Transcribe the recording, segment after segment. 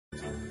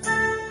What's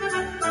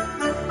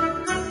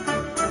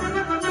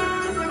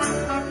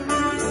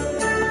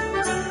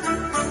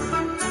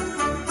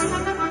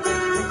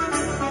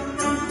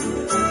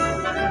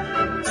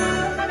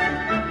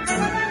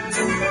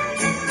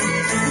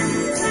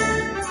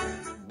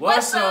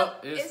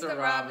up? It's the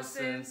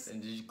Robinsons.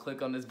 And did you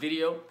click on this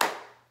video?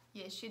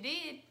 Yes, you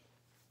did.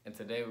 And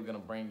today we're gonna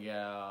bring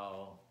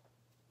y'all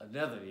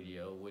another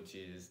video, which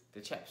is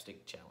the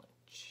Chapstick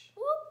challenge.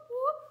 Whoop,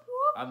 whoop,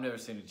 whoop. I've never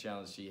seen the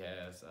challenge she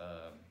has.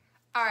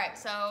 All right,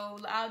 so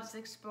I'll just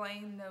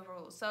explain the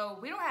rules. So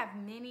we don't have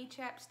many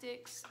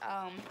chapsticks.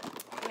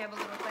 We have a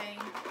little thing.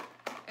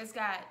 It's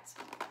got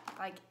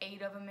like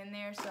 8 of them in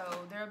there, so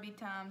there'll be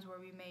times where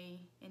we may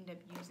end up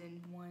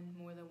using one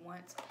more than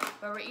once.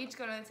 But we're each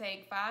gonna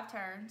take 5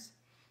 turns,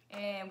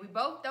 and we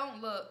both don't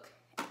look,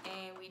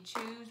 and we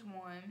choose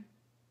one.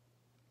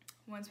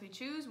 Once we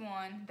choose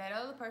one, that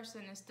other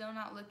person is still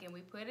not looking.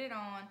 We put it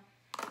on,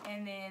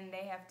 and then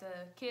they have to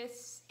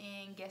kiss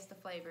and guess the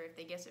flavor. If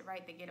they guess it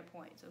right, they get a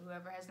point. So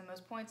whoever has the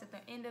most points at the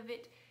end of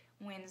it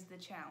wins the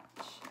challenge.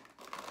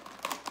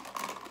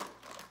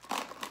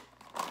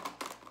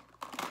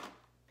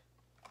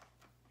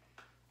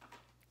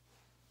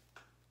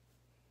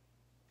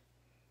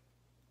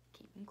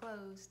 Keep them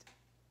closed.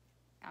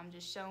 I'm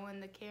just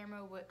showing the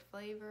camera what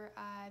flavor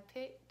I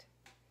picked.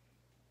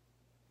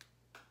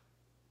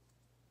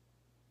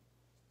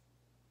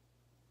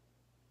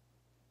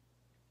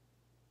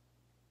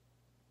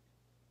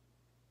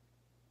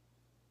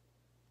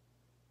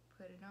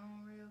 Put it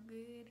on real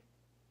good.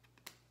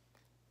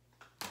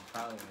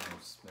 Probably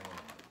won't smell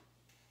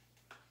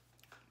it.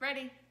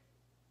 Ready?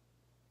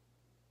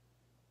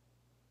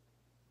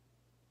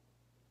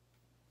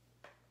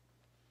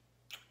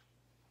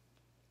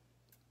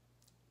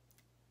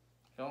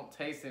 Don't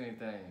taste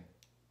anything.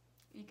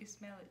 You can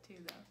smell it too,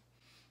 though.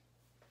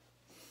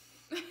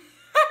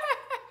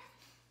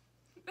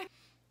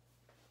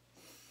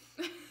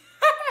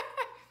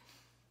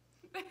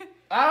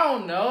 I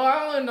don't know.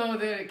 I don't know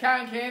that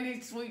cotton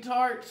candy, sweet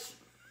tarts.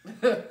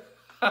 I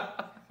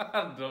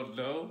don't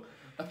know.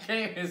 I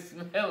can't even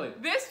smell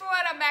it. This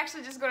one, I'm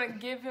actually just gonna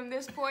give him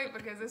this point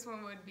because this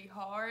one would be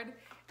hard.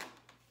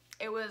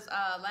 It was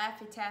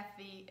Laffy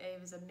Taffy. It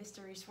was a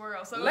mystery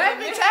swirl. So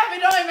Laffy Taffy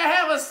don't even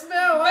have a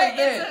smell like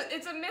that.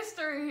 It's a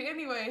mystery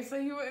anyway, so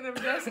you wouldn't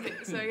have guessed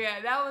it. So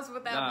yeah, that was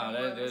what that one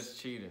was. Nah, that's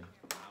cheating.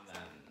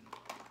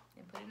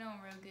 And put it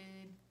on real good.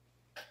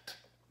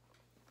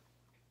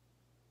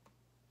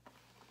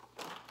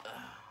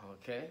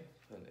 Okay,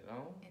 put it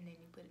on. And then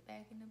you put it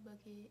back in the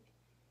bucket.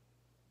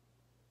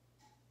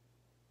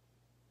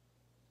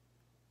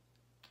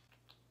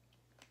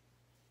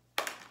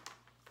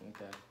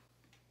 Okay.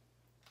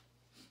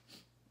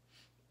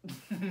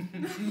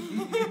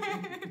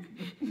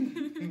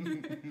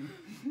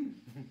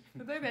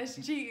 I think that's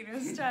cheating.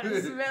 Let's try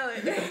to smell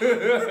it.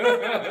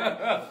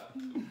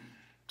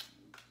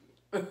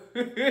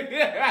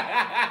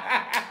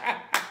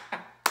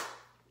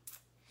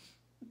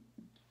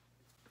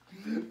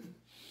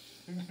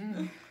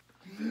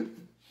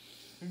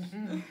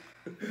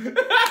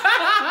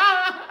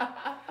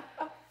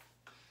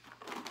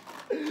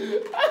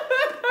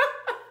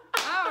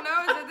 I don't know.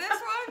 Is it this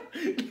one?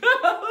 No.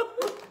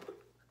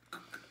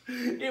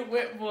 It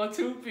went for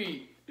 2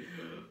 feet.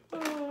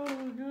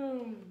 Oh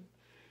no.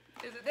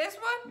 Is it this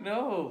one?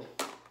 No.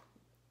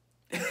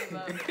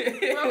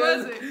 What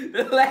was it?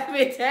 The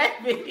Laffy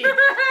Taffy.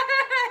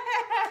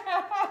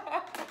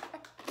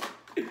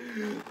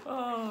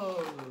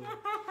 Oh.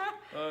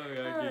 Oh, I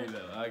give you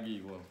that. I give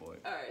you 1 point.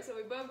 All right, so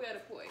we both got a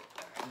point.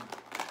 All right.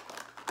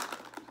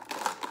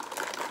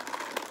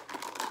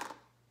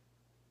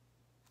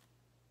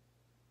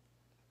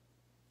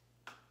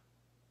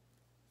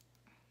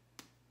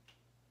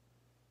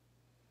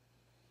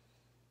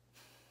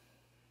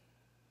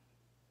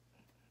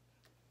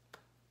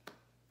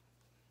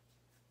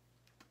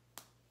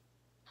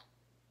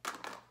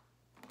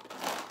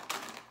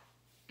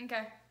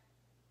 Okay.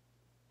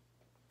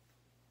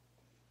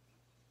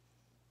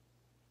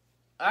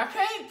 I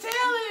can't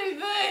tell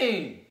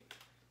anything.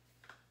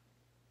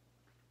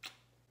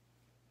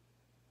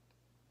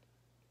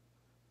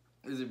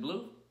 Is it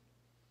blue?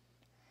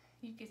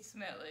 You can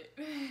smell it.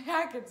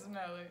 I can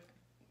smell it.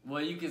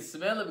 Well, you can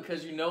smell it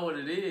because you know what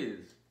it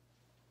is.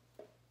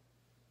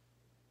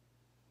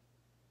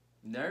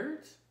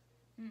 Nerds?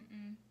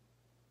 Mm-mm.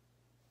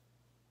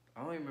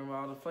 I don't even remember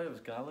all the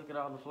flavors. Can I look at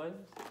all the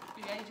flavors?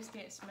 Yeah, you just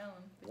can't smell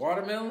them.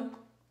 Watermelon?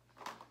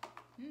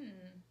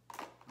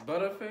 Hmm.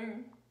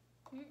 Butterfinger?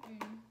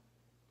 Mm-mm.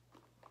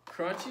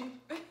 Crunchy?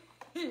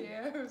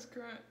 Yeah, it was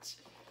crunch.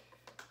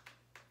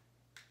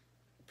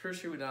 Pretty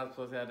sure we're not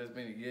supposed to have this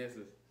many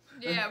guesses.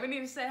 Yeah, we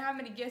need to say how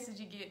many guesses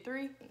you get.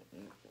 3?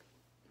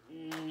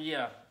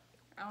 Yeah.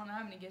 I don't know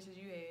how many guesses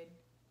you had.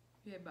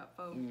 You had about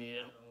 4.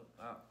 Yeah.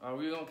 Are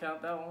we going to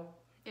count that one?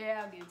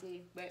 Yeah, I'll give it to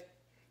you, but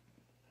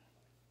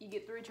you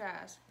get 3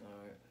 tries. All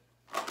right.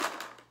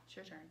 It's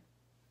your turn.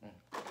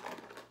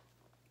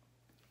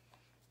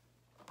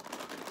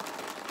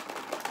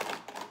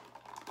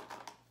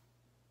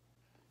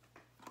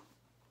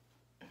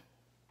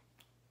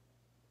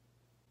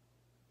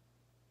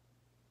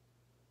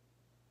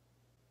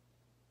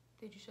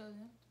 Did you show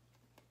them?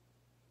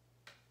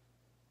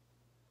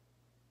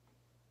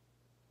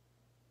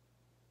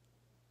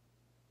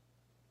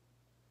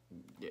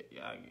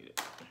 Yeah, I get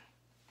it.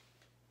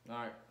 All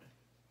right.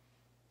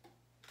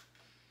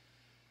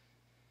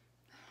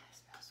 It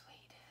smells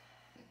sweet.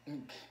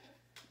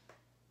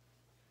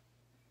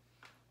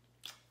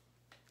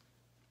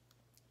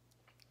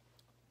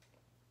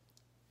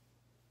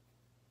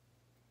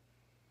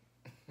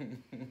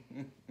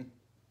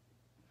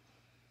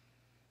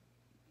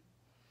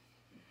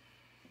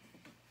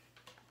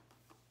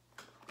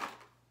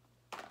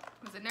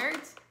 Was it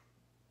Nerds?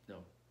 No.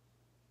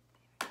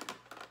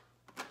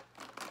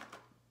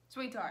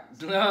 Sweet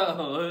Tarts. No.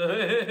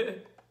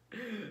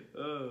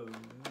 Oh,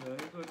 I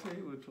ain't gonna tell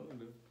you which one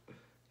though.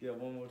 Yeah,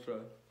 one more try.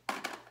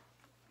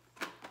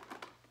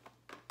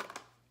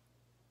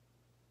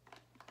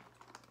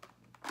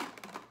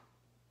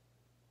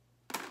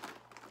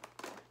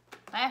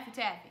 Laffy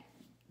Taffy.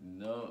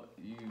 No,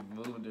 you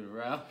moved it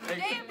around. Damn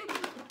it.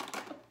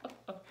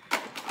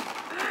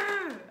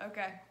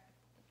 Okay.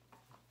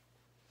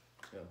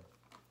 Yeah.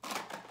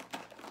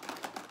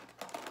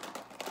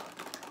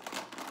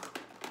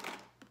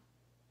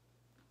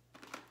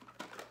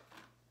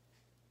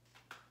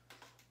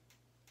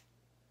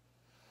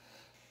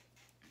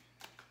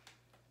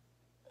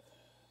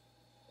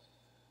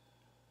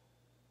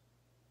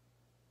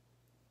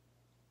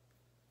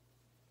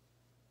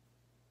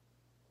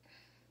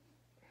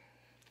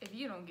 If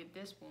you don't get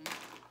this one.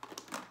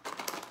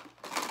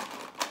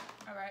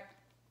 All right.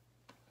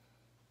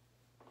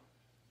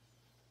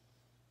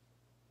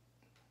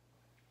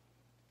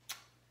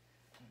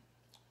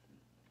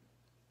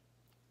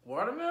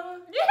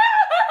 Watermelon? Yeah!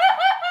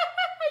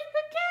 You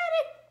got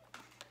it!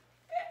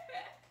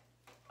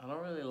 I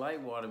don't really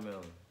like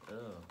watermelon.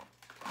 Ugh.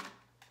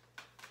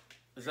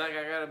 It's like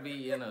I gotta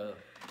be in a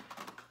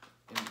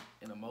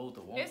mold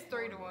to want. It's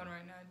 3-1 watermelon.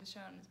 right now.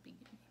 Deshaun is beating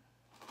me.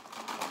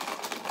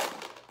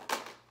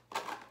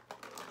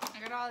 I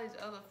got all these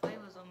other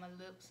flavors on my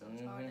lips, so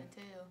it's hard to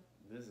tell.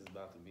 This is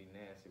about to be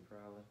nasty,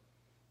 probably.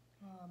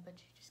 Oh, but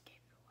you just gave it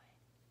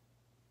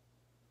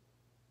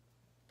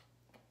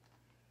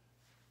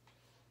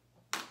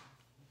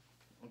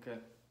away. Okay.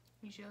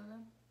 You show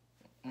them?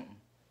 Mm-mm.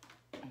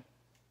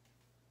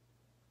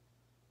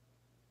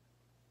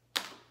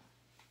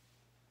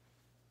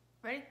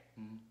 Ready?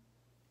 Mm-hmm.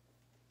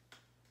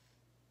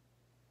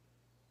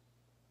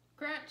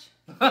 Crunch.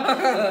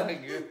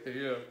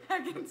 Yeah. I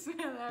can smell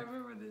it. I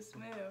remember the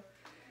smell.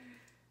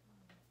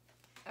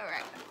 All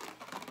right.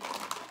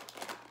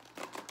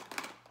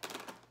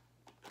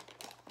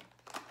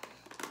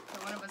 So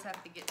one of us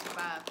have to get to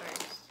 5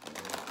 first.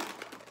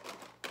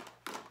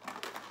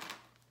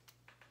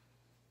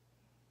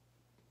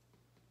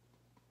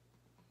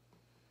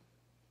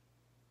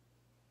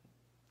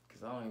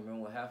 Cause I don't even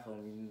remember what half of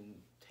them even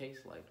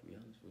taste like, to be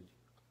honest with you.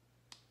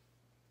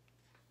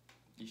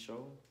 You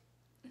sure?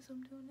 That's what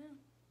I'm doing now.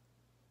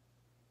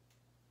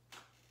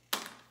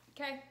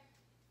 Okay.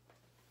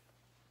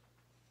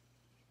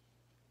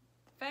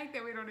 The fact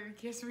that we don't even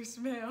kiss, we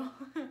smell.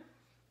 I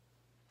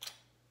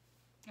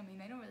mean,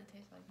 they don't really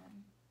taste like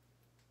nothing.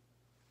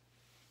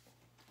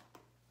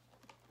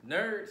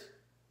 Nerds.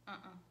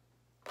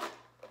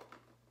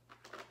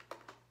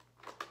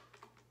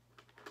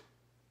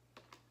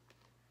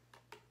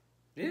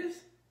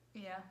 This?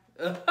 Yeah.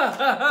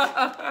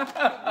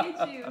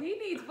 Get you. He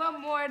needs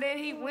one more, then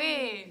he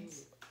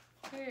wins.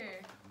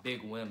 Here.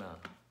 Big winner.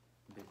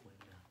 Big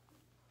winner.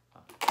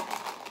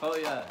 Oh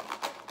yeah.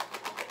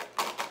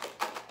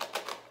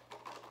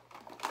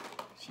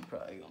 She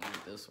probably gonna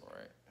eat this one,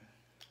 right?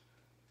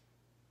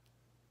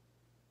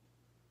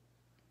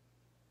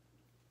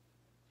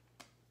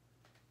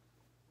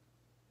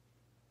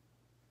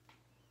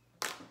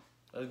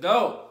 Let's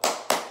go.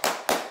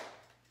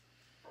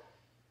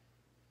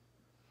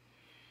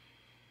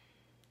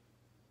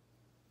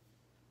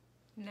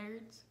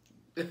 Nerds.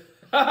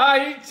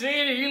 You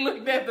cheated. You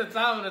looked at the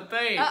top of the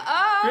thing.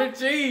 You're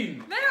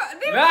cheating.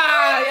 There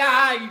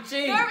Yeah, you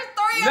cheated. There was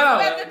 3 of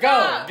them at the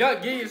top. Go.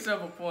 Give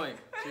yourself a point,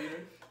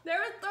 cheater. There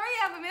were 3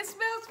 of them. It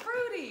smells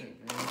fruity.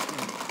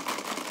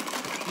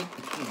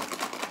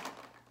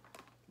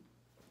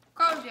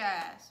 Close your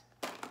eyes.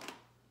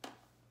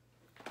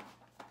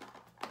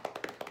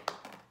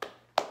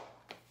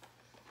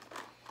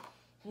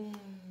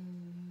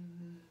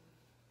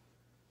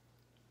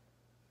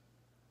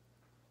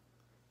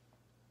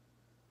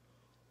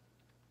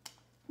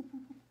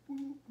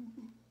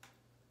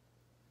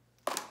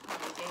 I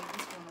gave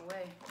this one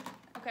away.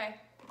 Okay.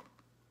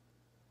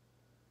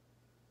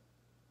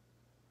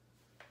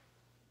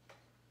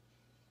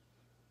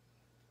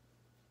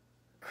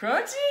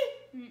 Crunchy?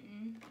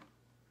 Mm-mm.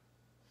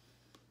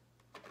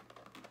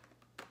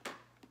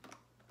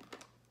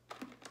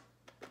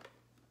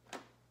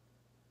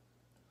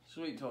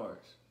 Sweet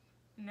tarts.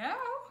 No.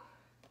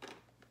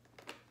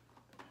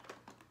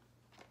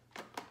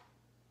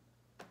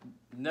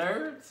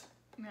 Nerds?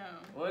 No.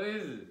 What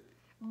is it?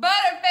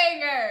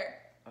 Butterfinger.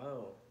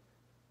 Oh.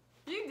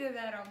 You did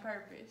that on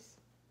purpose.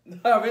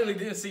 I really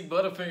didn't see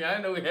Butterfinger. I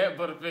didn't know we had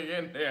Butterfinger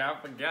in there. I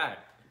forgot.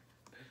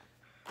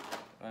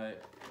 Alright,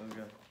 let's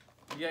go.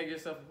 You gotta get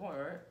yourself a point,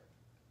 right?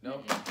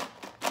 No?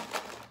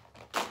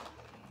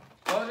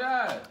 Close your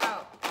eyes.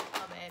 Oh, my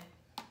bad.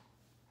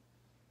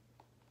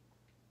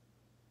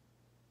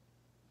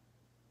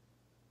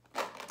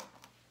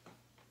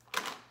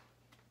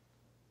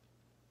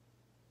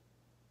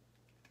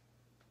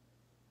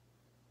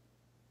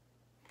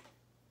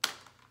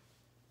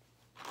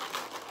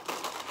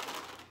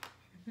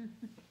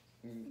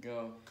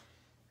 Go.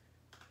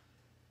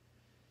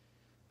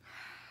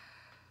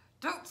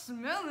 Don't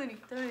smell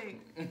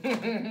anything.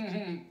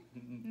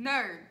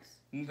 Nerds.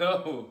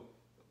 No.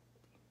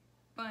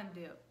 Fun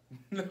dip.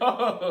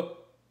 No.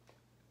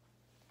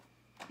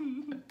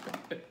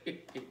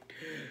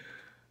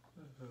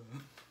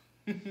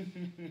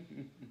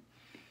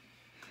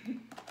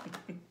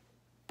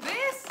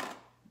 This?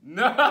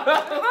 No.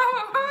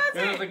 What was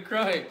It was it? a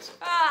crunch.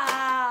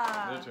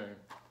 Ah. Your turn.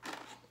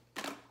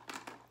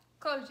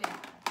 Close your eyes.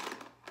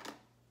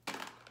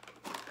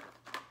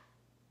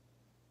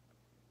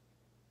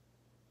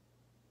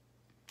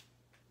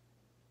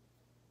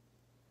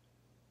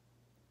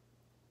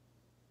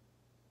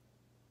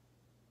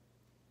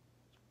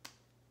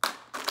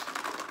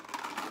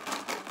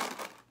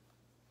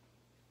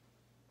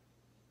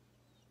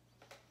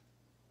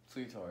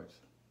 Sweethearts.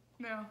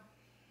 No.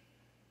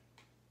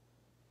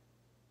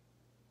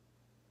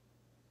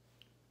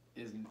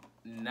 Is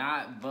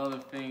not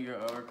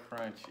Butterfinger or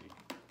crunchy.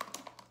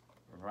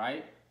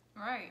 Right?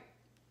 Right.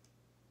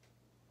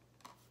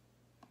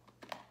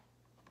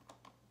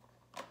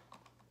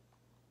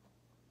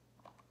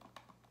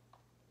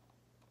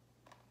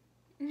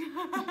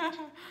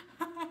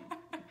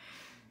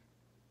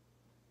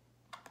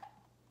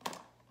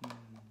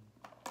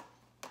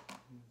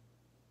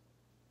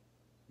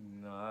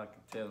 No, I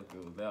can tell if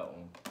it was that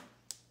one.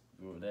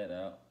 Rule that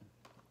out.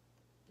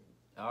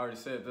 I already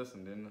said this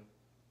one, didn't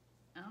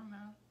I? I don't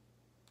know.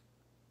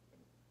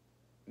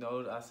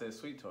 No, I said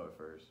sweet tart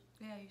first.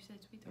 Yeah, you said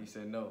sweet You tart.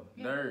 said no.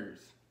 Yeah. Nerds.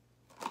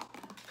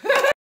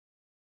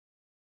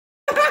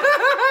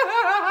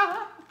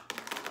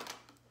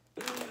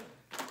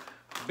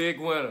 Big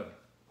winner.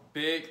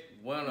 Big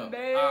winner.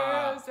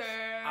 Loser.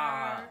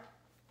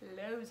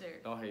 Loser.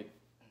 Don't hate.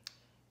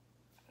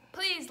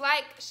 Please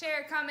like,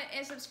 share, comment,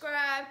 and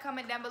subscribe.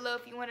 Comment down below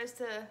if you want us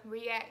to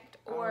react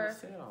or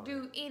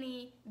do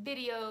any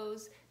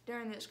videos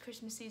during this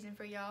Christmas season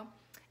for y'all.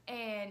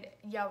 And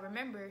y'all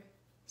remember,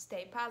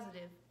 stay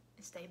positive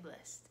and stay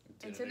blessed.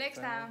 Until next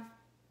time.